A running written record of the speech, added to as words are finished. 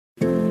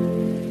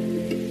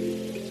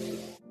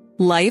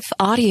Life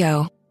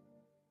Audio.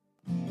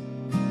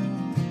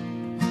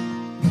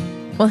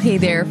 Well, hey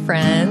there,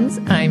 friends.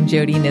 I'm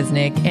Jody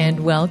Nisnik,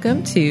 and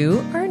welcome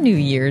to our New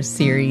Year's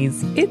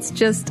series. It's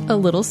just a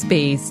little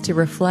space to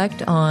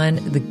reflect on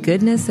the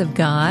goodness of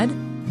God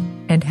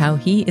and how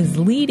He is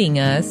leading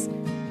us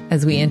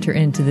as we enter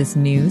into this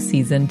new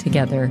season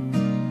together.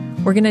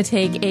 We're going to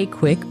take a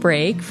quick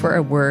break for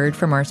a word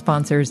from our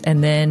sponsors,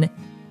 and then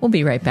we'll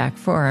be right back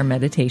for our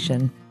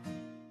meditation.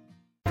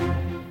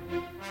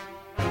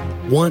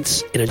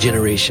 Once in a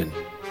generation,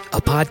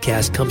 a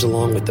podcast comes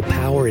along with the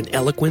power and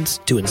eloquence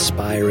to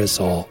inspire us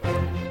all.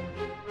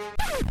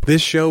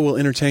 This show will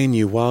entertain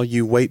you while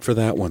you wait for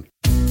that one.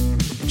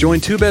 Join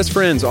two best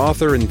friends,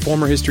 author and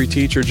former history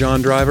teacher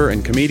John Driver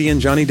and comedian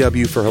Johnny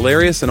W. for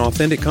hilarious and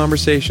authentic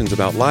conversations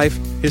about life,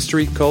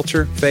 history,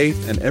 culture,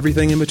 faith, and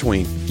everything in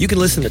between. You can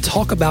listen to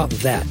Talk About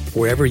That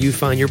wherever you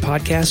find your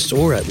podcasts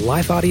or at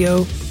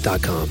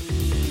lifeaudio.com.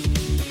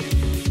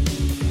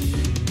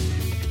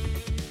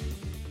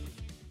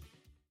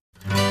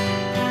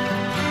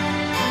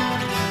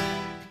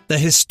 The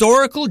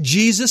Historical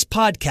Jesus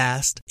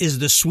Podcast is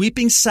the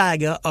sweeping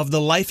saga of the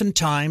life and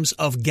times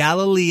of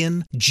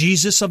Galilean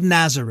Jesus of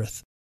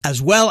Nazareth,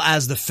 as well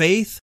as the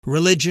faith,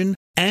 religion,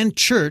 and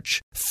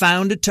church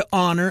founded to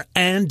honor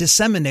and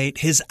disseminate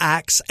his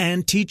acts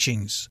and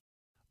teachings.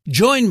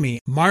 Join me,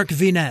 Mark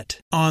Vinette,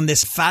 on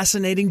this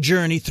fascinating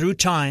journey through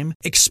time,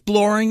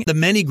 exploring the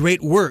many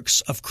great works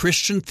of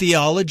Christian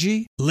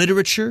theology,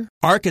 literature,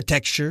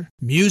 architecture,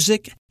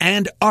 music,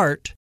 and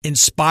art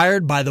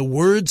inspired by the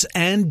words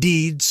and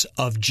deeds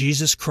of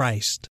Jesus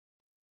Christ.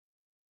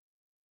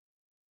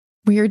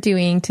 We are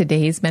doing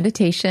today's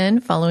meditation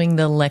following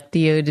the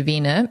Lectio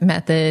Divina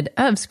method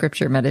of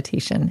Scripture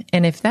meditation.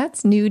 And if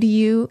that's new to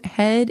you,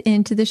 head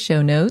into the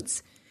show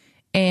notes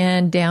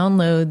and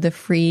download the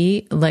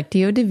free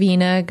Lectio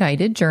Divina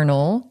guided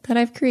journal that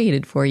I've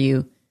created for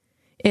you.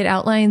 It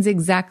outlines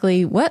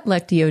exactly what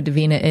Lectio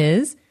Divina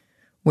is,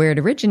 where it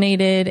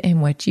originated,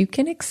 and what you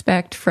can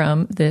expect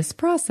from this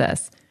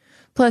process.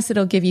 Plus,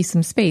 it'll give you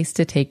some space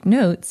to take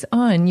notes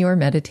on your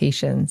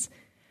meditations.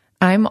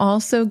 I'm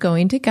also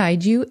going to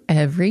guide you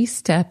every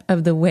step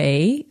of the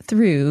way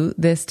through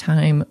this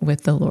time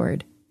with the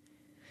Lord.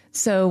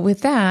 So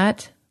with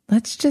that,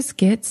 let's just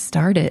get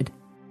started.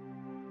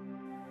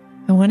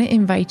 I want to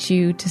invite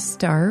you to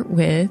start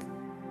with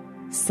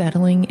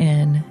settling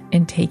in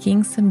and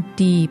taking some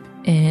deep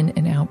in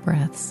and out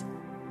breaths.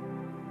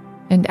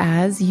 And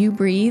as you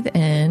breathe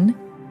in,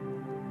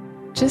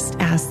 just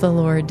ask the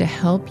Lord to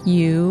help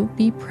you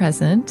be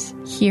present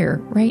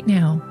here, right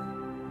now,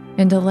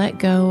 and to let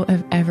go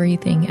of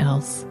everything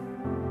else.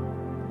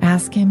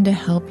 Ask Him to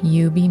help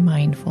you be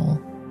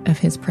mindful of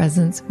His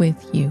presence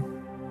with you.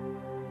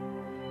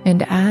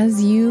 And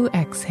as you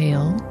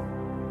exhale,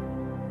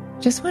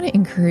 just want to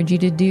encourage you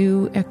to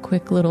do a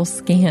quick little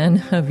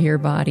scan of your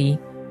body.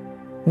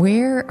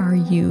 Where are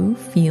you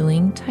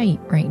feeling tight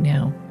right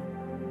now?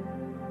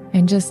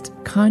 And just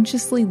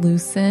consciously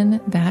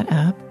loosen that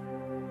up.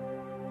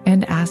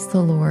 And ask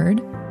the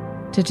Lord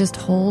to just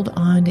hold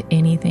on to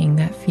anything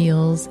that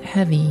feels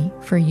heavy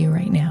for you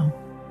right now.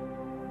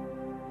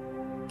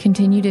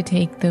 Continue to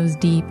take those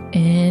deep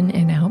in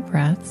and out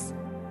breaths.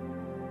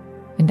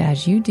 And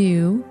as you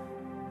do,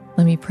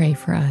 let me pray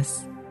for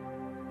us.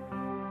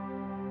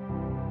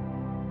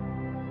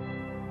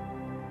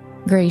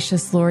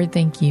 Gracious Lord,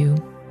 thank you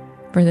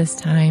for this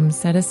time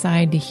set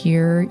aside to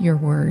hear your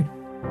word.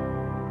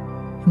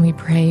 And we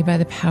pray by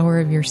the power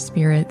of your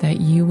Spirit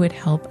that you would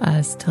help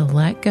us to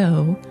let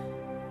go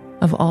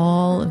of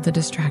all of the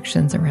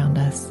distractions around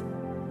us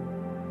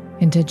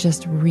and to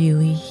just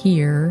really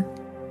hear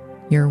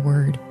your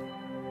word.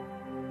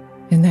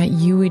 And that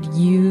you would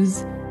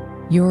use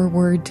your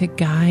word to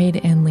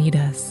guide and lead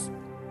us.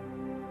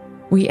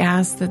 We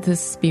ask that the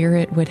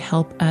Spirit would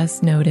help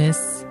us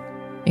notice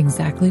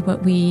exactly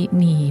what we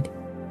need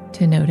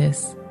to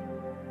notice,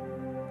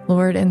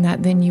 Lord, and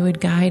that then you would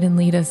guide and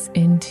lead us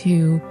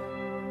into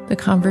the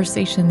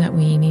conversation that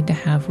we need to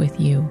have with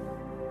you.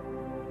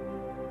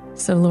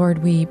 So,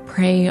 Lord, we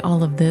pray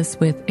all of this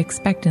with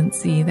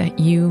expectancy that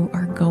you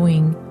are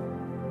going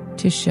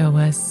to show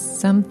us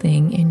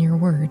something in your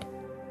word.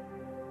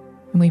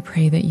 And we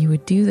pray that you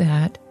would do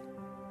that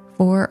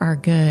for our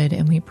good,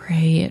 and we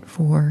pray it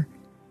for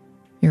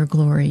your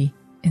glory.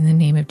 In the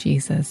name of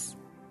Jesus,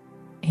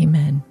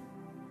 amen.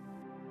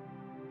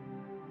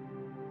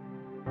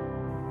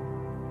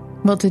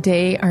 Well,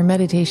 today our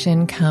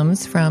meditation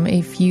comes from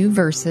a few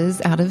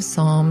verses out of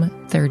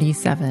Psalm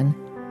 37.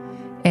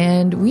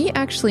 And we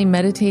actually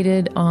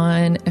meditated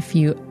on a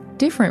few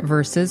different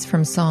verses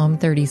from Psalm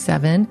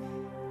 37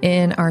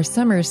 in our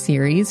summer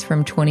series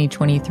from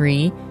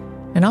 2023.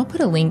 And I'll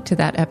put a link to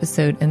that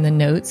episode in the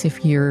notes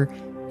if you're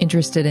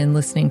interested in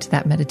listening to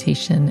that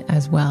meditation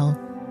as well.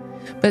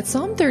 But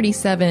Psalm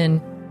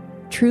 37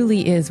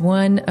 truly is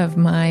one of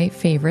my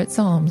favorite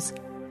Psalms.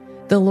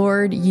 The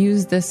Lord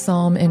used this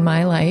Psalm in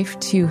my life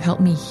to help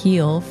me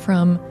heal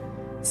from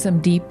some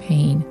deep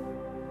pain.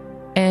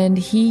 And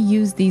He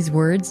used these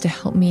words to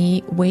help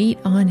me wait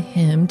on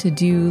Him to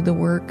do the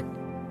work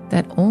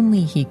that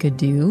only He could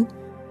do,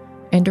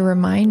 and to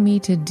remind me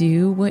to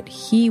do what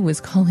He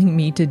was calling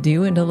me to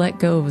do and to let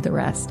go of the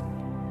rest.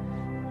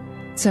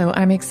 So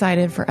I'm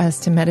excited for us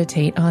to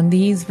meditate on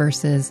these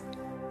verses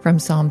from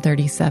Psalm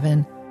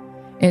 37.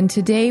 And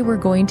today we're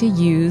going to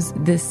use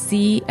the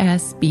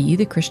CSB,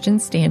 the Christian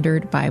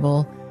Standard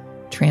Bible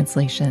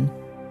translation.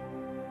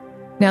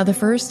 Now, the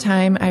first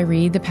time I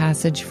read the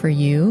passage for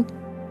you,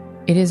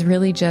 it is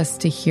really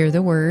just to hear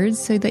the words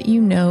so that you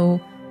know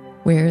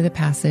where the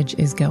passage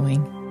is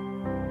going.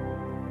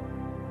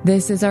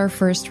 This is our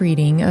first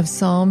reading of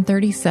Psalm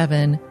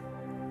 37,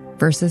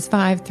 verses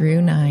 5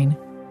 through 9.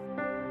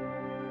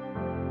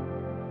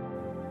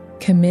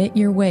 Commit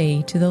your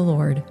way to the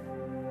Lord.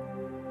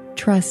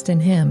 Trust in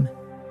Him,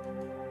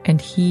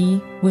 and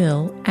He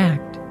will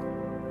act,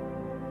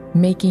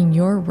 making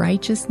your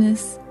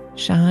righteousness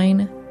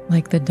shine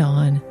like the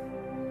dawn,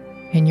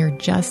 and your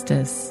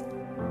justice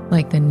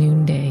like the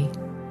noonday.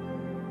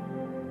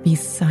 Be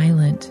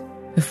silent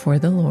before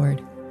the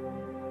Lord,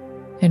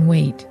 and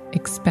wait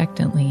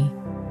expectantly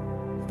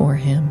for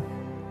Him.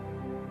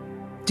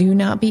 Do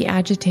not be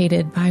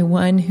agitated by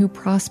one who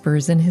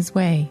prospers in his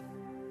way,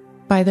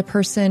 by the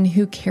person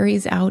who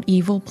carries out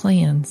evil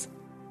plans.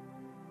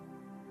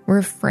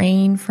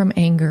 Refrain from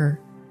anger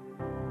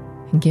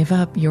and give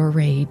up your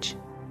rage.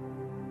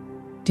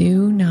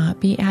 Do not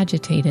be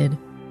agitated.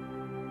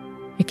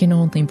 It can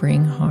only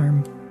bring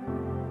harm.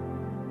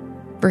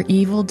 For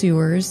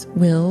evildoers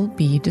will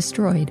be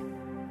destroyed,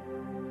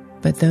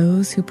 but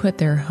those who put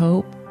their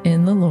hope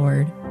in the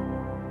Lord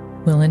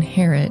will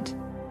inherit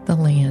the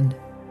land.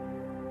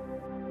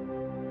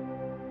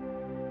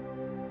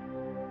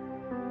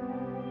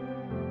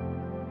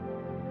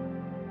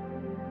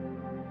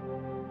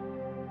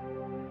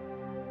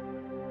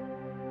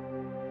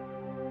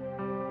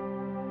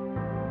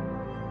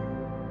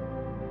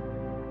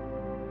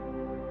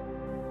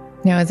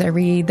 Now, as I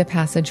read the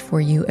passage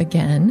for you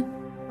again,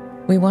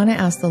 we want to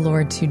ask the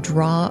Lord to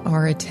draw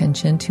our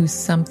attention to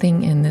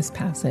something in this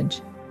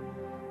passage.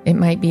 It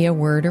might be a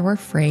word or a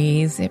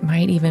phrase. It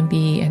might even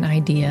be an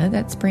idea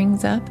that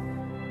springs up.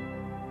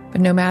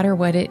 But no matter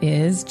what it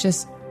is,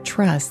 just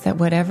trust that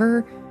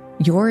whatever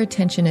your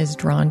attention is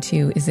drawn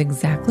to is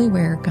exactly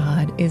where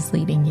God is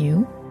leading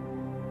you.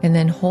 And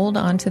then hold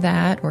on to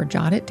that or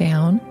jot it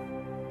down.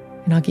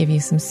 And I'll give you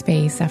some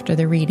space after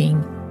the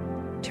reading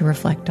to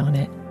reflect on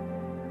it.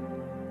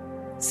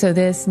 So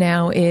this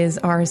now is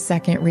our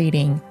second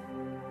reading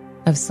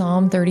of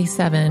Psalm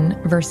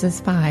 37, verses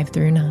 5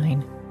 through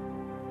 9.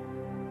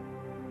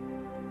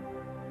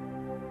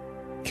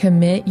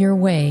 Commit your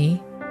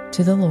way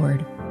to the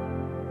Lord.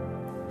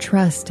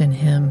 Trust in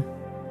Him,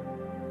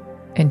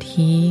 and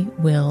He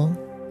will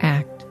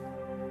act,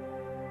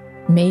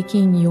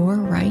 making your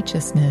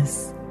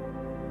righteousness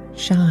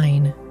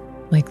shine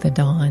like the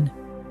dawn,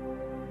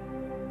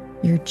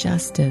 your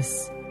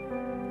justice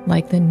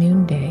like the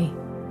noonday.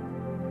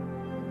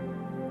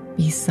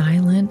 Be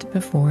silent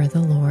before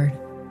the Lord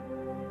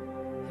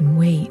and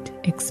wait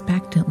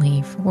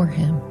expectantly for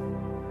Him.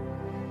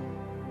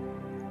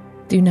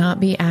 Do not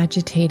be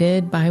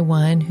agitated by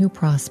one who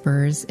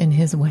prospers in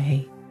his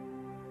way,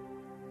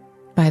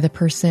 by the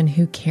person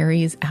who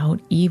carries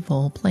out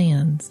evil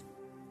plans.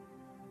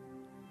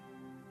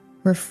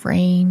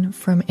 Refrain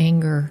from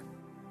anger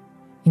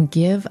and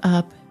give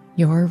up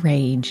your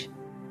rage.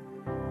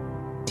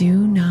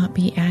 Do not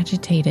be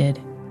agitated.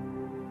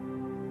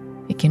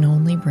 It can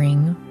only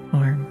bring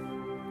harm.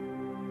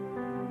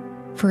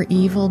 For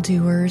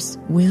evildoers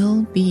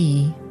will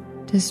be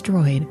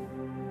destroyed,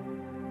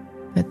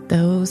 but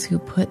those who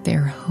put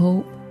their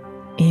hope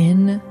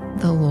in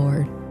the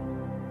Lord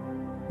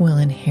will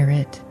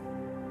inherit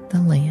the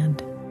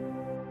land.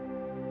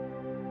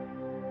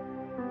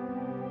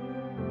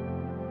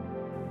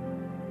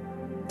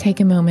 Take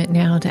a moment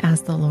now to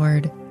ask the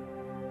Lord,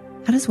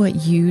 how does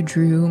what you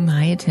drew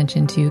my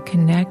attention to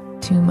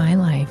connect to my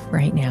life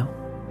right now?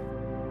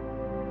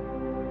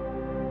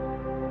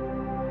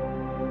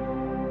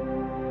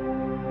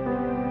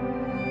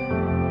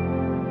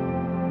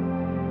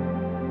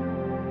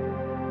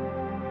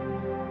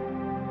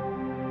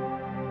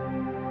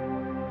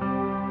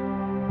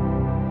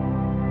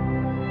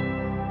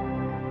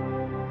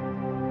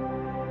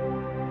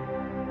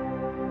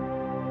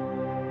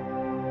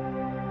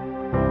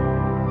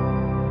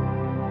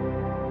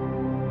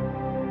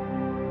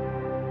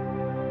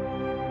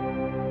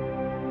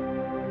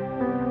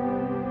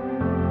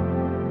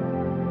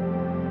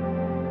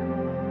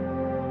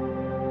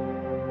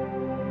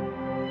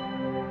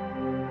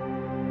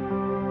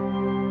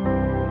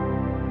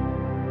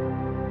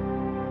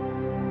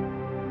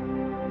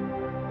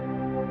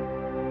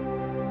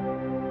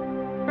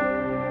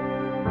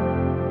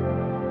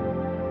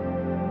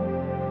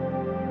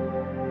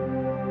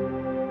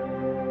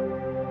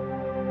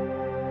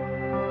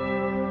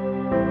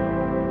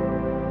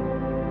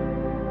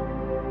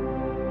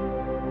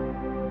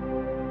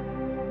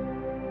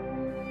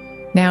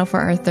 Now for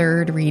our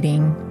third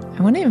reading,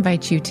 I want to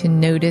invite you to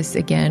notice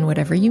again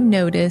whatever you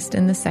noticed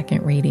in the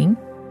second reading.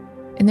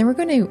 And then we're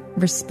going to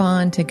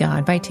respond to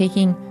God by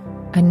taking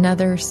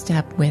another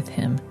step with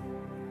him.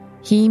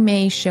 He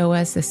may show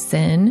us a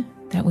sin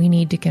that we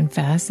need to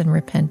confess and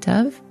repent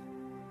of.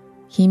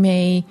 He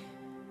may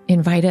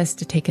invite us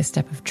to take a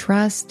step of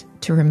trust,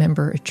 to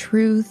remember a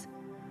truth,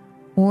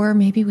 or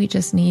maybe we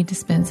just need to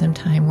spend some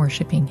time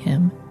worshiping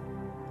him,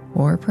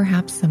 or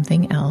perhaps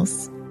something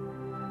else.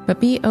 But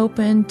be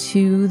open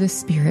to the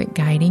Spirit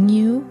guiding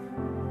you,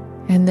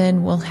 and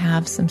then we'll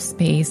have some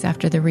space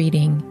after the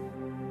reading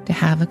to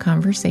have a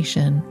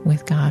conversation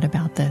with God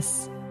about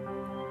this.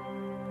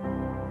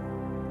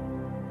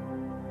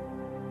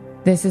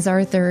 This is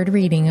our third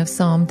reading of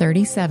Psalm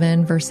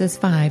 37, verses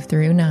 5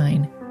 through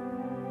 9.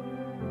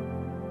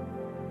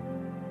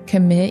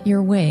 Commit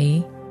your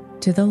way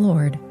to the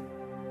Lord.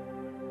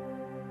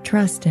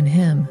 Trust in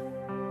him,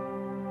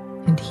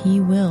 and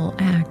he will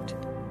act,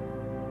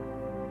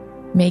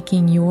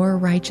 making your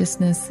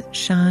righteousness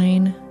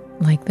shine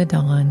like the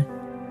dawn,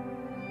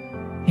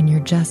 and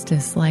your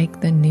justice like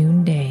the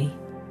noonday.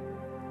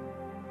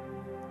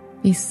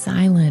 Be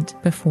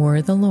silent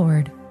before the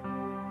Lord,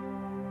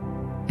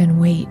 and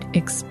wait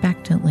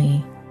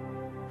expectantly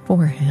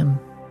for him.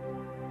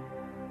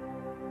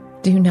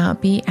 Do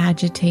not be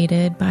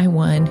agitated by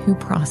one who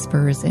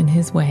prospers in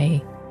his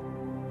way,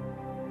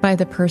 by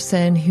the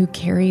person who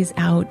carries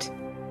out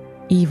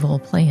evil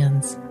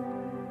plans.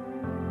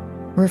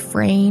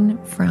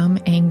 Refrain from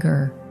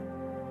anger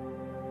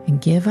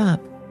and give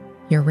up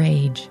your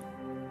rage.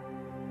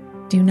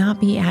 Do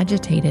not be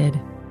agitated.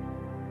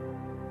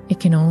 It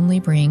can only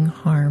bring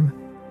harm.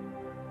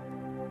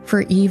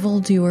 For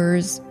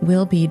evildoers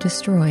will be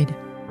destroyed,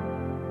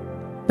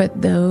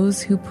 but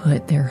those who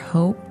put their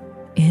hope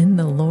in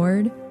the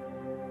Lord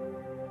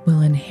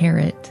will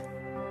inherit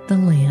the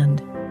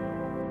land.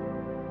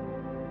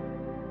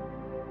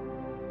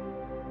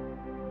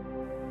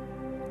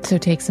 So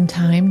take some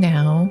time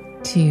now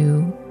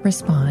to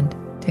respond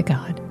to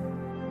God.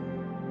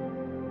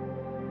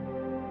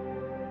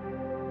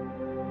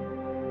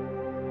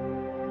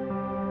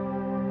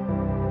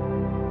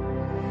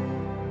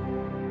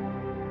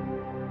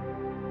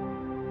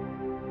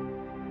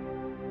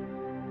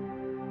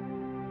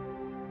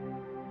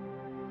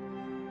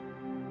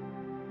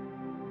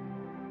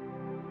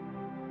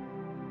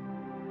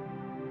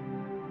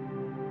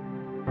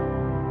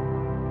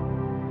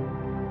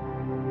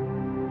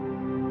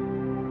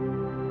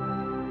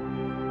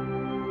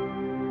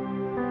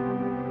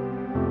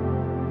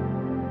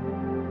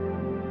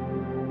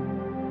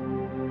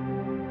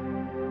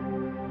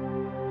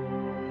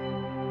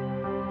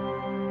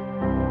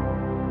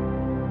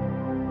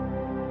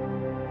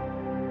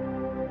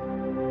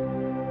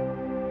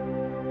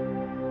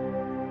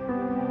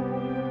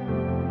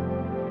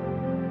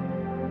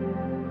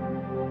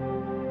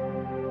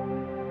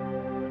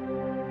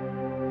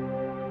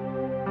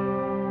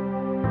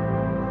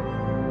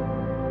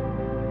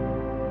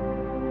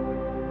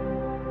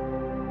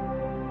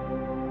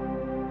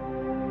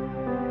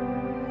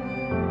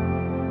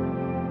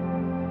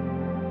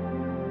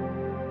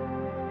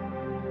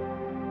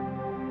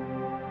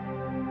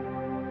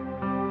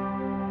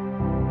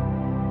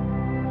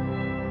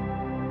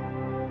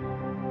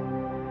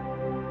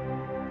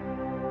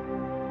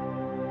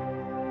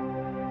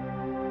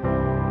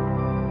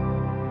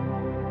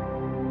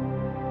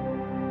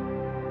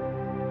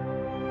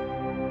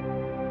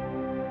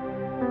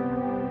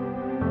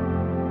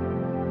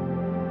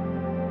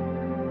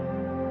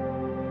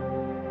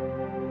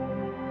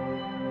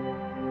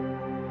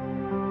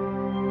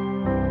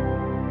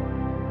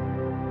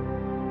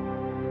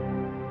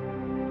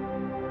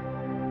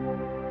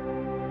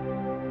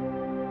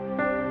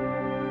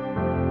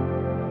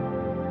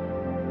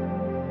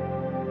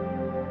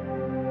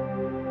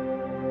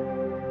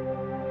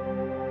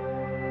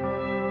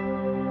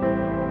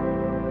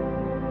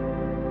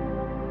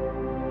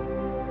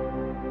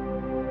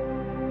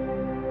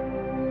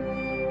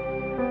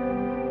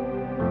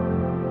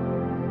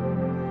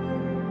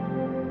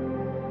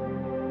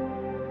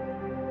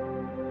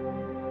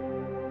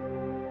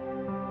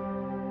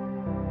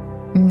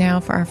 Now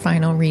for our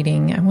final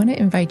reading, I want to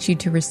invite you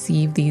to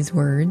receive these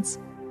words,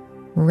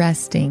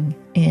 resting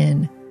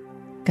in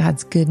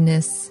God's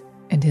goodness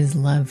and his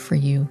love for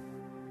you,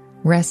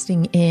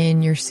 resting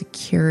in your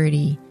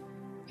security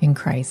in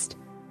Christ.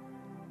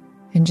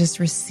 And just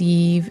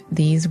receive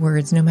these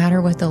words, no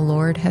matter what the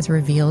Lord has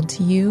revealed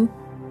to you,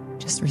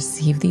 just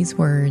receive these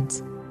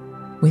words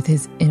with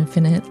his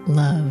infinite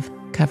love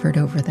covered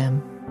over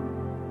them.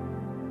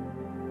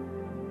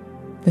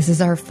 This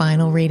is our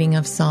final reading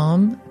of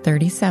Psalm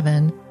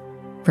 37,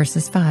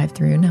 verses 5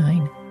 through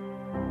 9.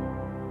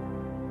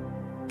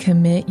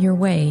 Commit your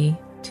way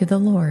to the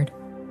Lord.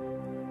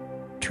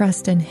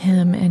 Trust in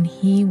him, and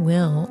he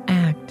will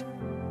act,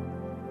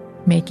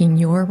 making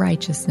your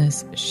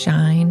righteousness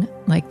shine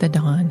like the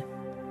dawn,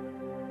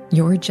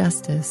 your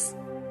justice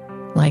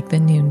like the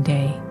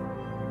noonday.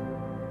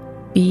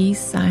 Be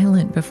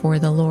silent before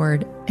the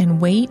Lord and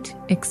wait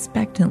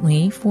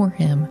expectantly for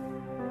him.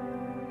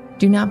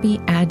 Do not be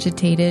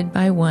agitated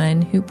by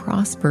one who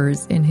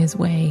prospers in his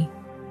way,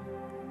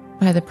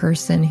 by the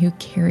person who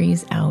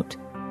carries out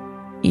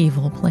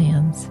evil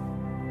plans.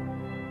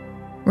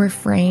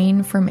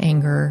 Refrain from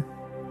anger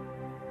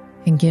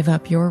and give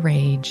up your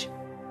rage.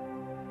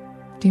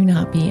 Do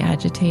not be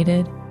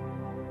agitated.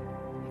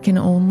 It can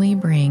only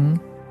bring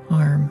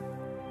harm.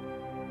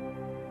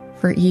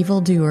 For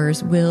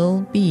evildoers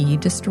will be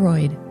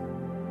destroyed,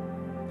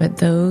 but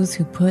those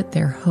who put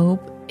their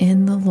hope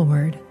in the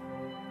Lord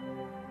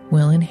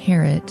will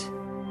inherit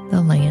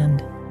the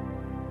land.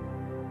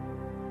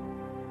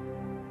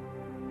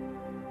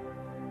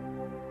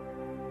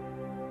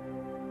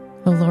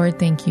 Oh Lord,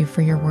 thank you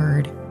for your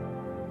word.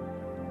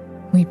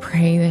 We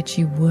pray that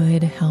you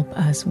would help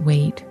us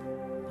wait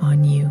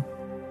on you.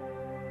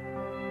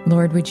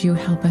 Lord, would you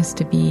help us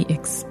to be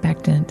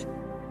expectant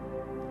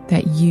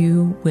that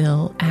you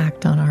will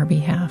act on our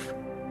behalf,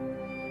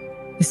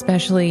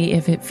 especially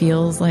if it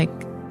feels like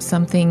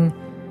something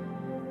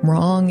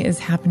wrong is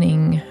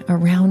happening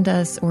around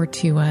us or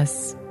to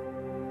us.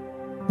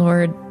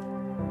 Lord,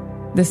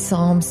 the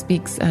psalm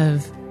speaks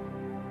of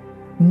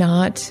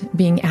not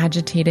being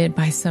agitated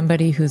by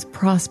somebody who's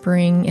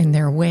prospering in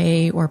their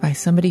way or by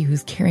somebody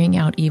who's carrying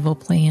out evil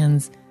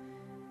plans.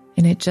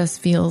 And it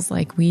just feels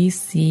like we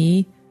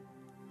see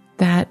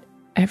that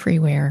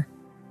everywhere.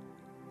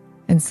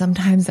 And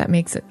sometimes that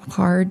makes it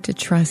hard to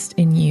trust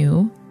in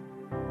you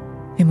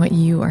and what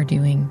you are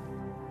doing.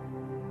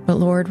 But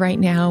Lord, right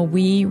now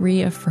we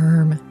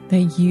reaffirm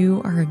that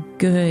you are a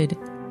good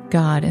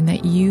God and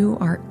that you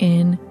are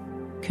in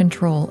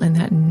control and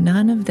that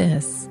none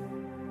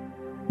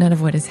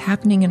of what is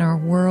happening in our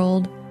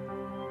world,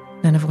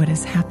 none of what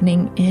is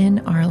happening in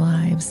our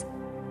lives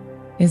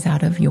is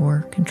out of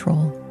your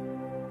control.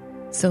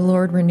 So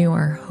Lord, renew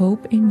our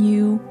hope in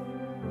you,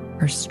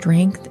 our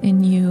strength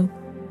in you,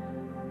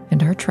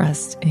 and our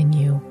trust in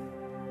you,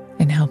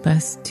 and help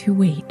us to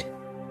wait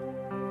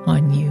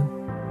on you.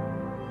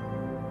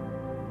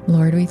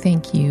 Lord, we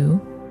thank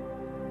you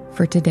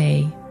for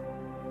today,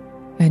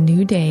 a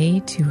new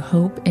day to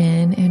hope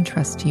in and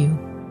trust you.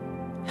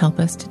 Help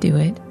us to do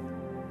it.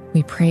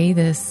 We pray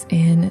this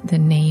in the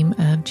name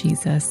of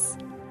Jesus.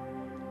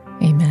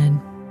 Amen.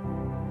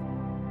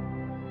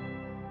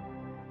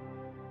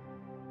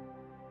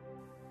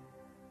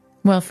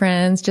 Well,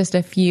 friends, just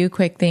a few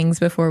quick things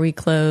before we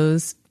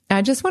close.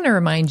 I just want to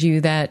remind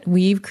you that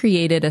we've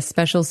created a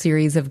special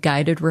series of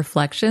guided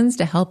reflections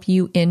to help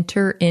you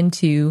enter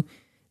into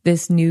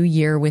this new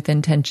year with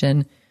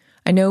intention.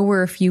 I know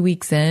we're a few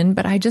weeks in,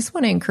 but I just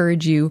want to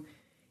encourage you,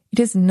 it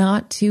is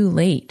not too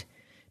late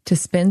to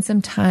spend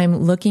some time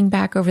looking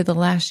back over the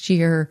last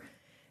year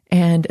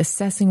and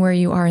assessing where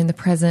you are in the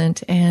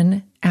present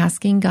and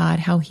asking God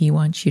how He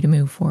wants you to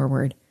move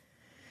forward.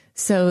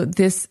 So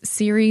this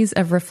series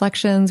of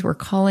reflections, we're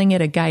calling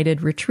it a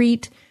guided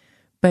retreat,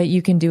 but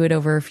you can do it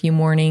over a few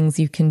mornings,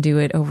 you can do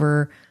it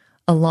over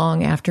a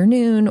long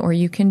afternoon, or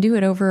you can do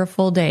it over a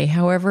full day,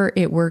 however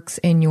it works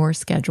in your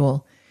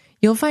schedule.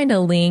 You'll find a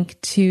link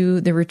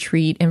to the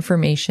retreat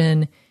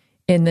information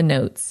in the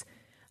notes.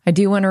 I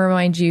do want to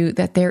remind you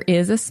that there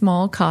is a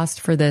small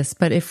cost for this,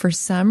 but if for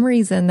some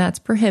reason that's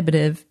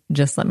prohibitive,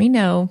 just let me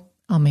know.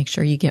 I'll make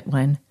sure you get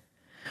one.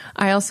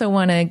 I also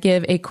want to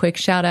give a quick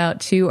shout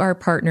out to our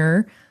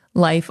partner,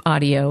 Life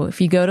Audio.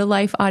 If you go to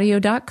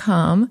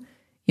lifeaudio.com,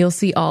 you'll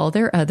see all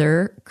their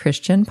other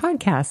Christian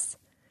podcasts.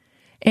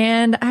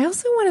 And I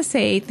also want to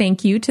say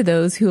thank you to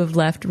those who have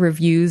left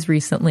reviews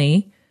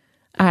recently.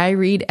 I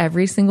read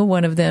every single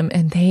one of them,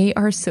 and they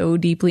are so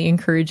deeply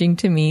encouraging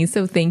to me.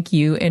 So thank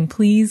you, and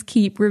please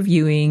keep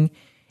reviewing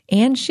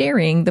and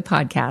sharing the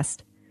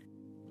podcast.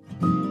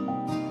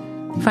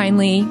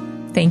 Finally,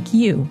 thank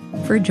you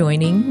for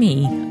joining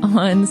me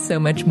on So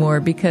Much More,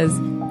 because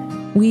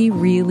we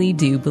really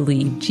do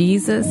believe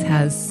Jesus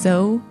has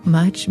so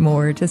much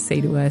more to say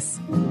to us,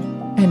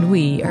 and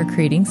we are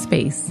creating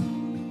space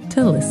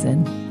to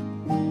listen.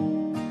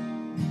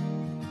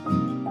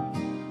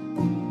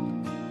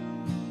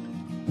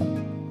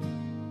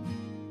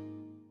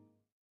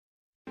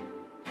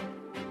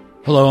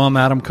 Hello, I'm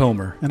Adam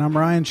Comer. And I'm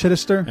Ryan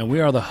Chittister. And we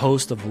are the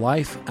host of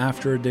Life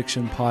After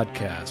Addiction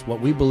podcast.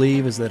 What we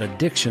believe is that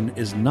addiction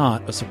is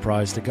not a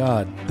surprise to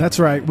God. That's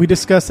right. We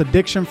discuss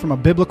addiction from a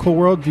biblical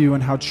worldview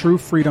and how true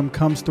freedom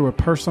comes through a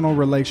personal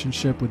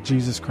relationship with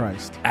Jesus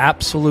Christ.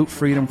 Absolute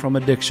freedom from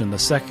addiction. The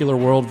secular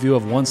worldview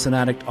of once an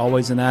addict,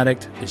 always an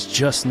addict is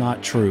just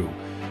not true.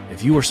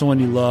 If you or someone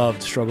you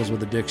loved struggles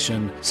with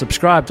addiction,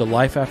 subscribe to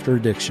Life After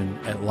Addiction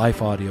at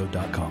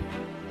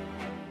lifeaudio.com.